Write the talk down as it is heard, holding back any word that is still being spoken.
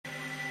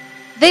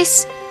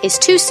This is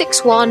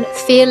 261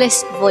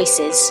 Fearless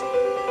Voices,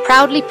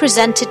 proudly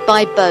presented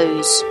by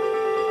Bose,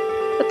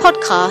 the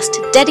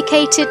podcast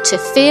dedicated to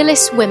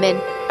fearless women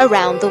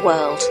around the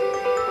world.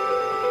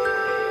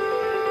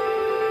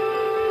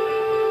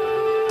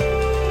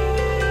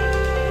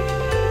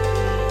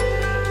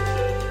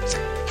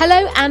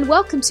 Hello and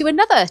welcome to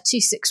another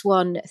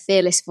 261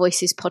 Fearless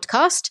Voices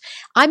podcast.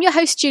 I'm your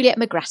host, Juliet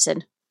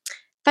McGrattan.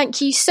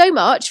 Thank you so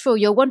much for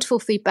your wonderful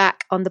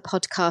feedback on the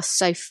podcast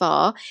so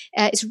far.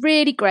 It's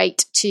really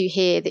great to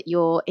hear that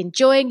you're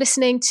enjoying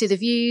listening to the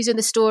views and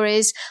the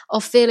stories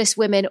of fearless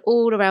women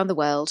all around the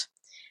world.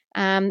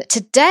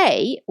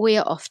 Today, we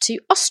are off to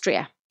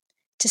Austria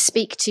to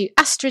speak to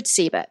Astrid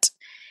Siebert.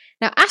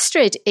 Now,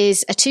 Astrid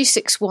is a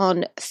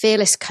 261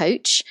 Fearless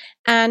coach,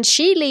 and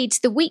she leads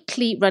the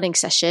weekly running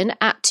session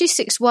at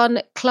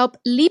 261 Club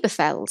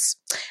Lieberfels.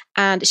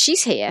 And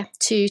she's here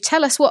to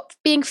tell us what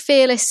being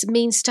fearless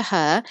means to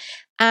her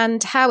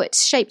and how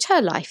it's shaped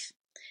her life.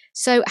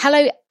 So,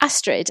 hello,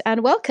 Astrid,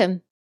 and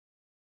welcome.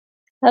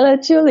 Hello,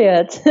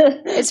 Juliet.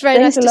 It's very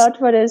Thanks nice a lot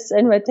for this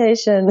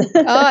invitation.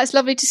 Oh, it's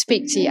lovely to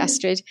speak to you,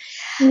 Astrid.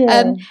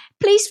 Yeah.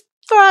 Please,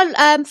 for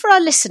our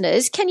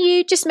listeners, can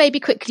you just maybe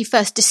quickly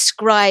first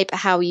describe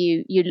how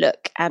you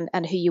look and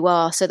who you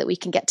are so that we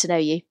can get to know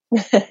you?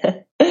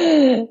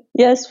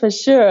 Yes, for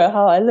sure.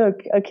 How I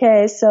look.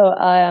 Okay, so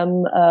I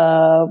am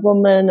a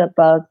woman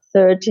about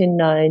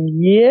 39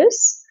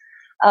 years.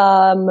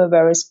 I'm a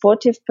very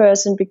sportive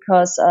person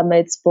because I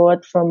made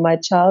sport from my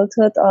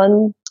childhood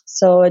on.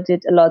 So I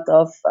did a lot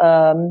of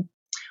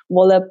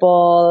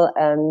volleyball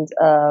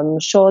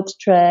and short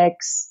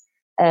tracks,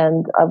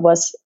 and I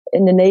was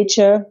in the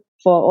nature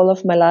for all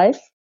of my life.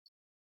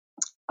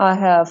 I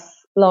have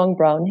long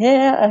brown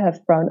hair. I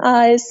have brown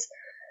eyes.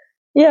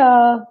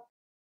 Yeah,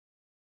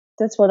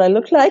 that's what I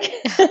look like.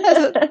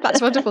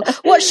 That's wonderful.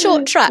 What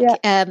short track,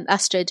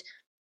 Astrid?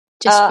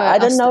 Just for I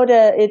don't know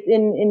it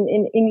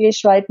in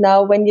English right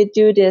now. When you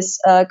do this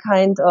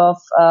kind of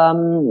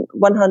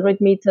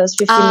 100 meters,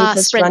 50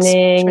 meters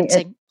running.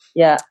 Sprinting.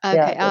 Yeah. Okay.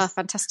 Yeah,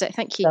 Fantastic.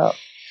 Thank you. So,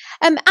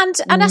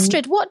 And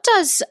Astrid, what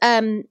does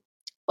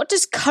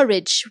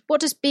courage, what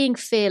does being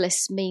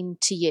fearless mean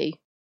to you?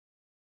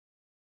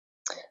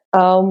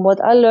 What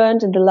I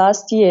learned in the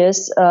last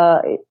years,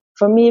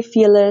 for me,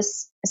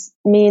 fearless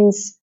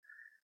means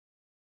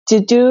to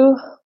do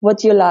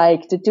what you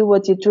like, to do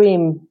what you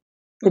dream,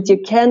 that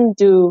you can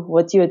do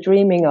what you're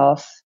dreaming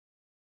of.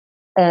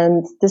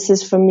 And this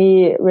is for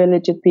me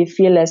really to be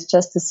fearless,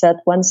 just to set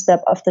one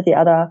step after the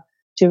other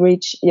to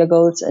reach your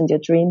goals and your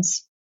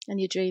dreams. And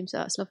your dreams,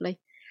 that's lovely.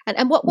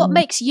 And what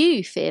makes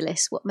you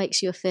fearless? What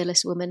makes you a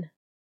fearless woman?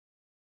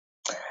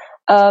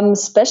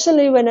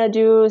 Especially when I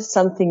do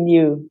something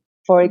new.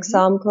 For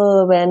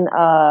example, when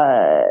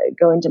I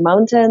go into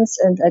mountains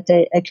and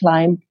I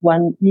climb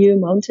one new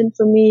mountain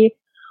for me,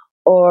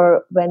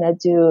 or when I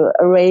do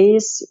a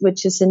race,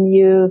 which is a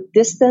new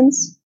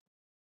distance.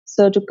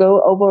 So to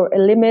go over a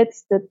limit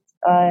that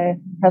I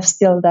have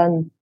still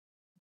done.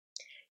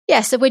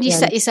 Yeah. So when you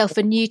set yourself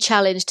a new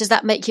challenge, does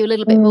that make you a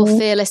little bit more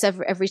fearless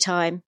every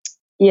time?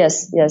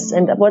 Yes.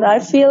 And what I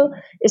feel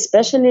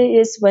especially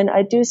is when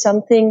I do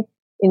something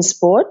in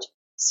sport.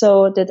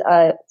 So that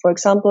for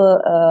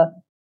example,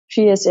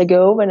 3 years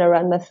ago when I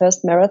ran my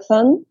first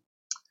marathon,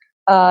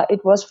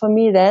 it was for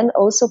me then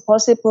also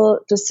possible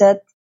to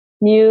set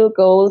new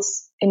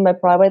goals in my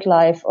private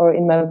life or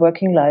in my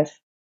working life.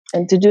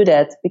 And to do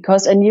that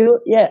because I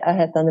knew, I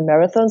had done a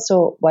marathon,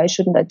 so why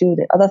shouldn't I do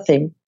the other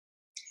thing?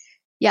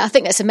 Yeah, I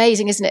think that's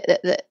amazing, isn't it?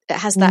 That it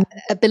has that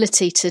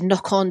ability to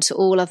knock on to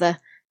all other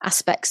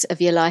aspects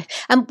of your life.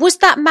 And was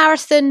that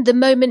marathon the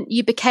moment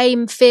you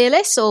became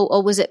fearless,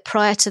 or was it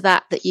prior to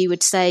that you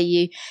would say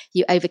you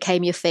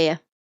overcame your fear?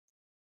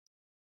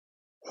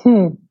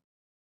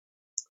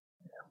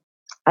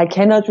 I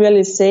cannot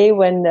really say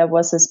when there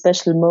was a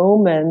special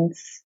moment,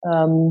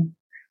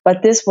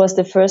 but this was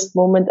the first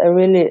moment I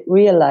really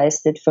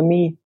realized it for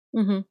me.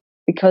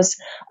 Because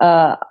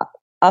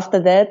after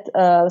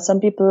that, some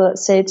people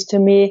said to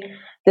me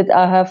that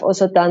I have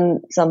also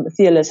done some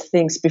fearless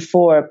things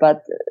before,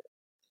 but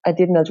I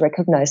did not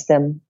recognize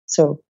them.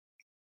 So,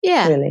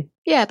 really.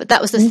 Yeah, but that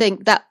was the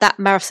thing, that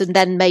marathon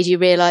then made you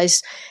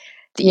realize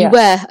that you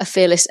were a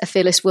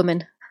fearless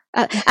woman.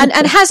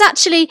 And has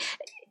actually,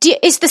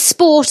 is the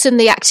sport and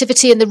the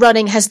activity and the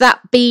running, has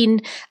that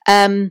been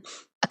a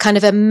kind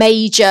of a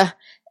major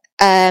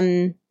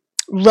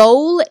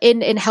role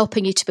in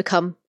helping you to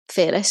become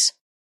fearless?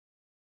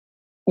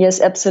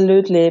 Yes,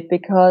 absolutely,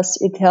 because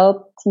it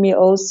helped me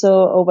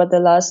also over the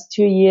last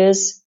 2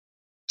 years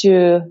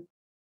to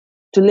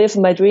live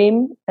my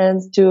dream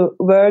and to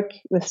work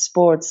with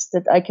sports,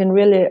 that I can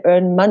really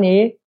earn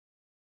money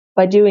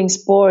by doing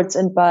sports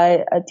and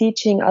by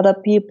teaching other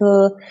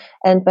people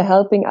and by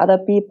helping other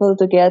people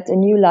to get a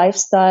new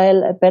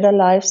lifestyle, a better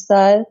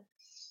lifestyle,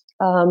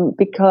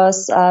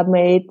 because I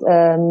made,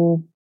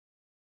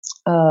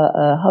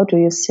 how do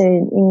you say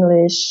in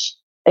English,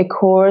 a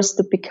course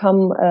to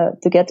become,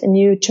 to get a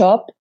new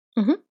job.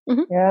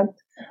 Yeah.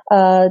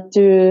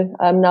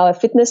 I'm now a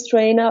fitness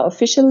trainer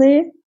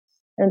officially.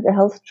 and a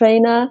health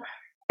trainer.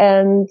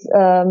 And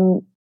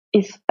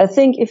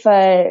if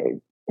I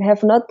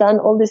have not done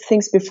all these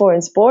things before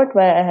in sport,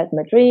 where I had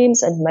my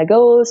dreams and my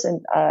goals,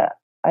 and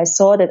I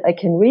saw that I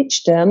can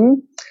reach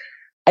them,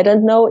 I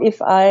don't know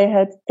if I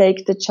had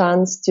take the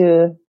chance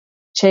to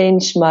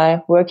change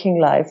my working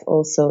life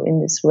also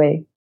in this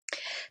way.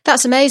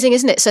 That's amazing,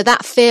 isn't it? So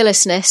that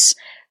fearlessness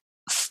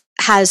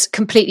has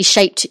completely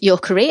shaped your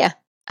career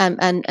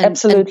and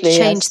Absolutely,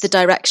 changed yes. the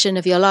direction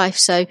of your life.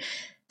 So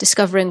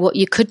discovering what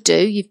you could do,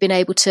 you've been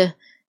able to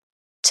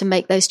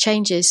make those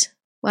changes.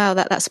 Wow,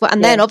 that's what.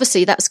 And then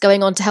obviously that's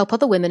going on to help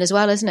other women as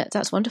well, isn't it?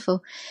 That's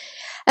wonderful.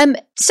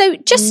 So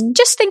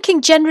just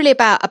thinking generally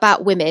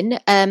about women,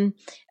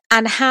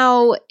 and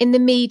how in the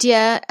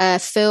media,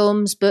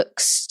 films,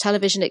 books,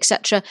 television,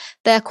 etc.,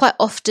 they're quite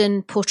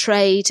often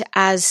portrayed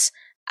as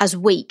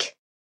weak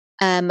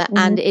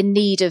and in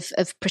need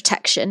of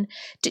protection.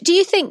 Do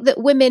you think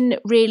that women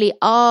really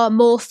are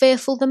more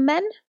fearful than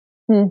men?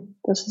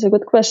 This is a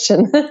good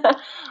question.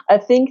 I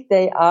think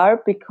they are,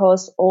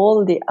 because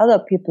all the other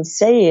people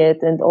say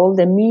it, and all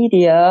the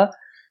media,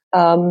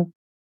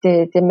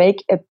 they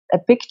make a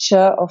picture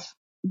of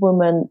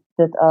women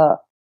that are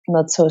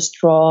not so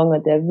strong,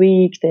 or they're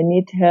weak, they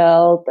need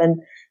help,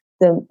 and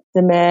the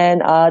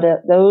men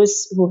are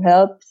those who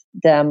help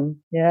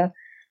them. Yeah.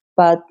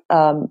 But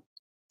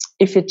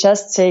if you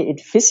just say it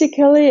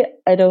physically,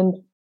 I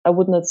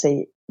would not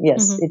say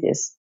yes, it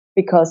is,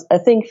 because I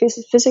think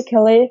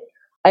physically,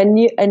 I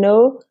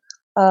know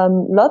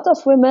lot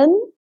of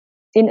women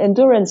in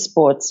endurance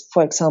sports,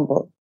 for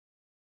example,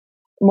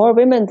 more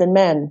women than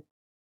men.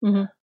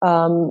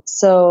 And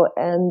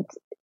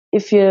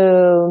if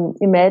you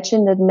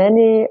imagine that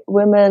many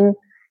women,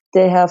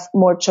 they have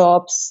more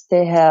jobs,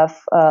 they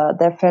have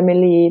their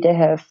family, they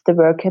have the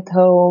work at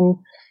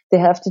home, they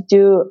have to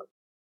do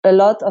a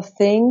lot of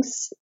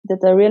things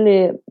that are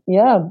really,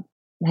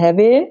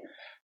 heavy.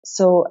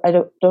 So I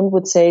don't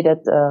would say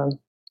that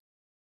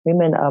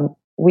women are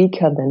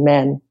weaker than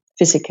men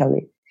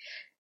physically.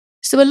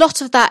 So a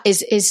lot of that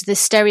is the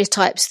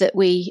stereotypes that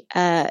we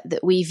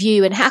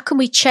view, and how can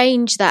we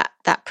change that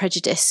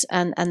prejudice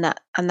and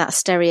that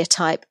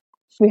stereotype?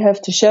 We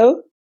have to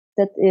show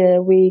that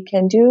we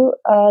can do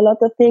a lot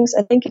of things.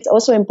 I think it's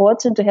also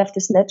important to have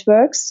these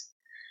networks,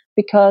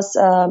 because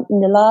in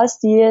the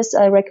last years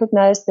I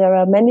recognized there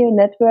are many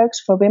networks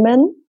for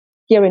women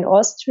here in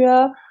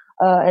Austria,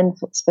 and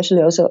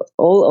especially also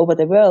all over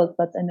the world.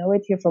 But I know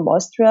it here from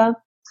Austria,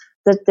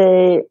 that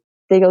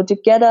they go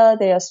together,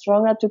 they are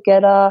stronger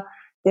together,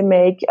 they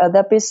make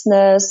their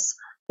business,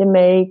 they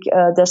make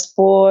their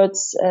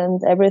sports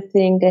and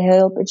everything. They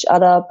help each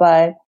other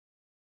by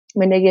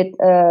when they get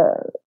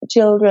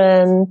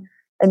children.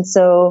 And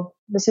so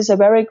this is a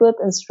very good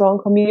and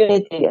strong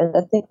community. And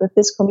I think with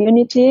this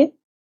community,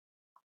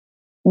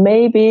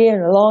 maybe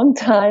in a long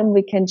time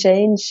we can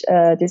change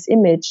this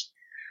image.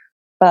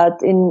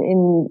 But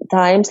in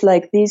times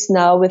like these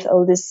now, with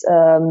all this,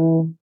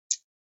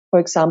 for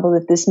example,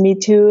 with this Me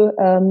Too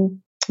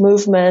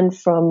movement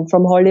from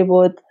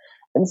Hollywood,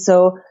 and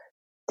so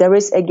there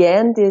is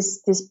again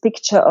this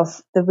picture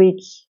of the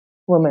weak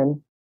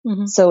woman.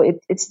 So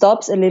it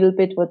stops a little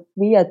bit what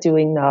we are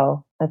doing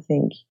now, I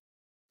think.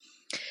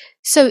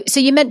 So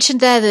you mentioned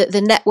there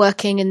the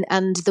networking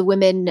and the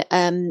women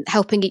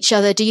helping each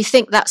other. Do you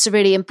think that's a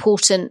really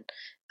important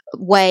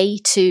way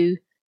to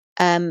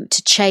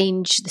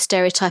change the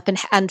stereotype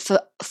and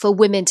for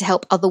women to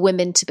help other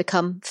women to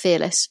become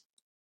fearless?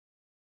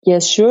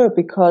 Yes, sure,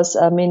 because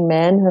I mean,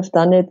 men have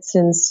done it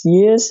since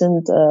years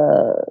and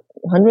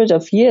hundreds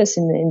of years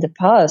in the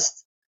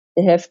past.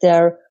 They have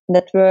their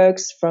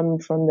networks from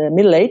the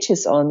Middle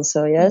Ages on.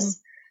 So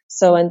yes,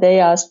 so and they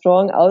are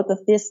strong out of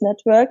these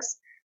networks.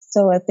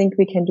 So I think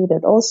we can do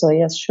that also.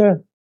 Yes,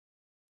 sure.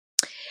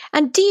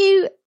 And do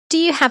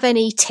you have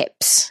any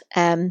tips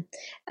and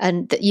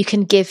that you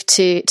can give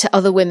to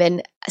other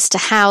women as to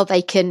how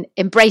they can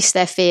embrace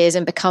their fears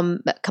and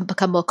become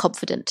more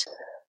confident?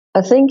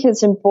 I think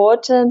it's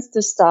important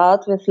to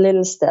start with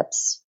little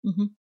steps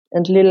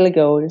and little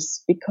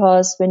goals,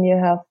 because when you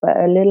have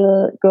a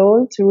little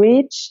goal to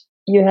reach,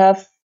 you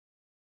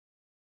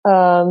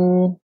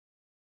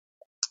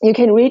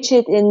can reach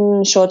it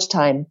in short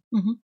time,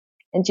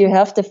 and you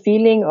have the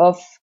feeling of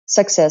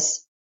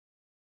success,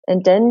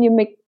 and then you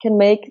can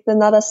make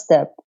another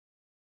step.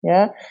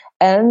 Yeah.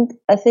 And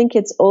I think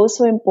it's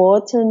also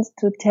important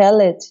to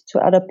tell it to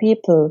other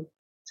people,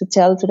 to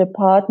tell to the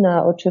partner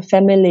or to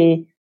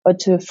family or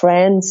to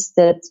friends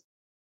that,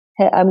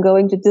 hey, I'm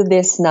going to do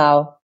this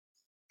now.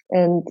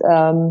 And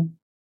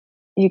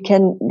you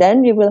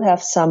will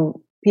have some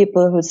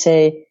people who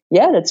say,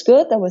 yeah, that's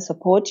good, I will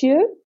support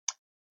you.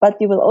 But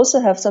you will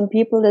also have some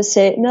people that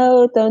say,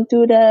 no, don't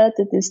do that,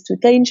 it is too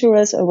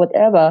dangerous or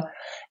whatever.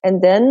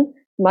 And then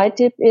my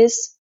tip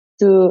is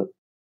to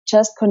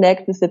just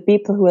connect with the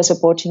people who are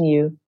supporting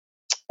you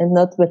and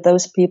not with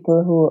those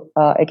people who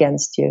are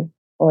against you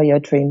or your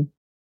dream.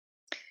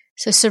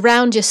 So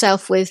surround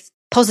yourself with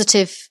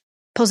positive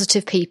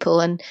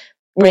people and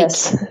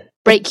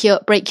break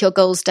your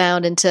goals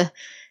down into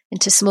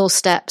small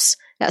steps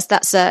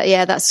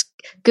That's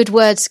good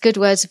words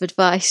of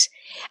advice.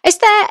 Is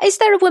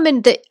there a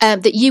woman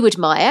that you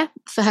admire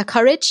for her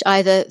courage,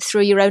 either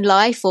through your own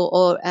life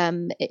or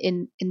in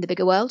the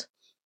bigger world?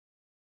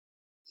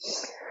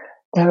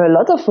 There are a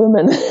lot of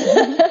women.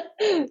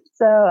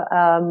 So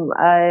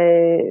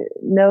I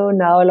know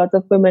now a lot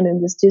of women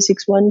in this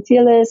 261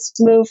 Fearless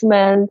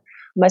movement.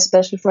 My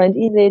special friend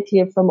Edith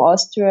here from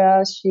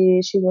Austria,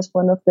 she was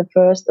one of the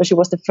first, or she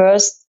was the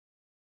first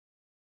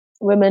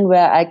women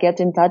where I get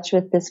in touch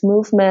with this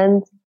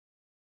movement.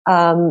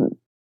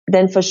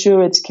 Then for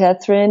sure it's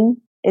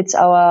Catherine.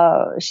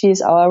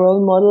 She's our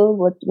role model,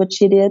 what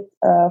she did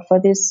for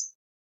this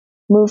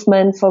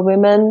movement for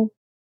women.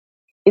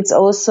 It's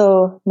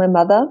also my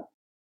mother,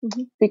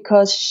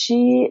 because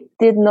she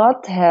did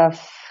not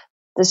have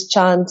these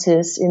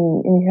chances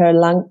in her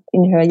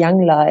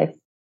young life,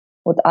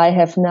 what I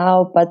have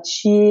now, but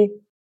she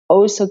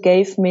also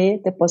gave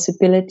me the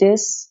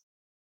possibilities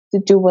to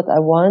do what I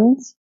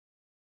want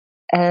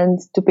and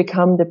to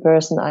become the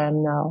person I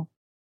am now.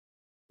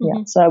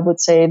 Yeah, so I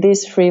would say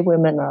these three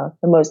women are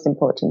the most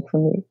important for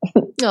me.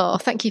 Oh,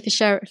 thank you for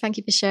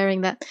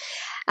sharing that.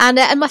 And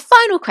my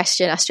final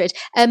question, Astrid,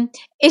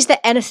 is there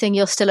anything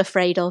you're still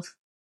afraid of?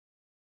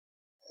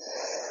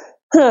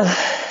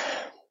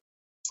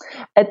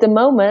 At the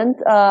moment,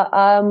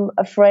 I'm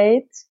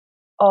afraid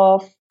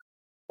of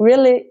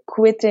really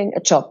quitting a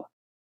job.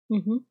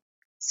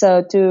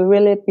 So to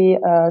really be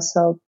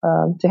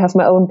to have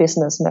my own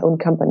business, my own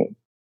company.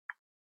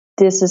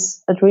 This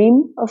is a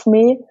dream of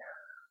me,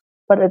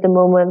 but at the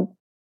moment,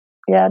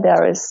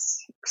 there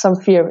is some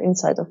fear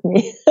inside of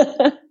me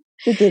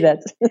to do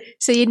that.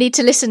 So you need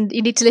to listen.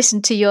 You need to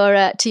listen to your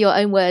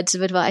own words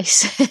of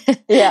advice.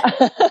 Yeah.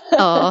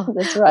 Oh,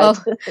 that's right. Well,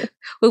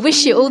 we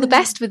wish you all the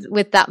best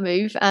with that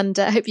move, and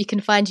I hope you can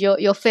find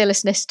your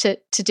fearlessness to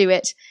do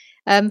it.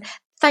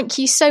 Thank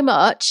you so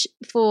much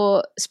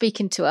for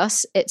speaking to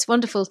us. It's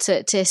wonderful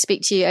to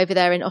speak to you over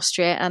there in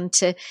Austria and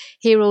to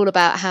hear all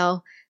about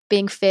how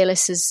being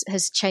fearless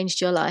has changed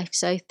your life.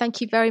 So thank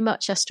you very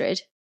much,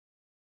 Astrid.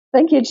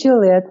 Thank you,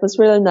 Julia. It was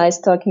really nice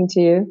talking to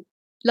you.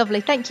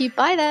 Lovely. Thank you.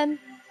 Bye then.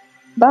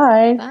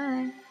 Bye.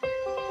 Bye.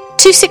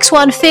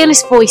 261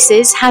 Fearless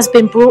Voices has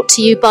been brought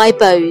to you by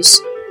Bose.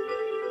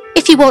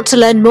 If you want to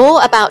learn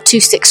more about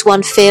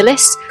 261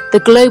 Fearless, the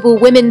global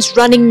women's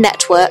running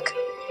network,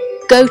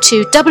 go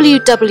to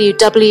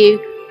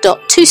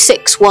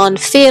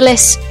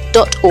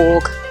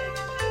www.261fearless.org.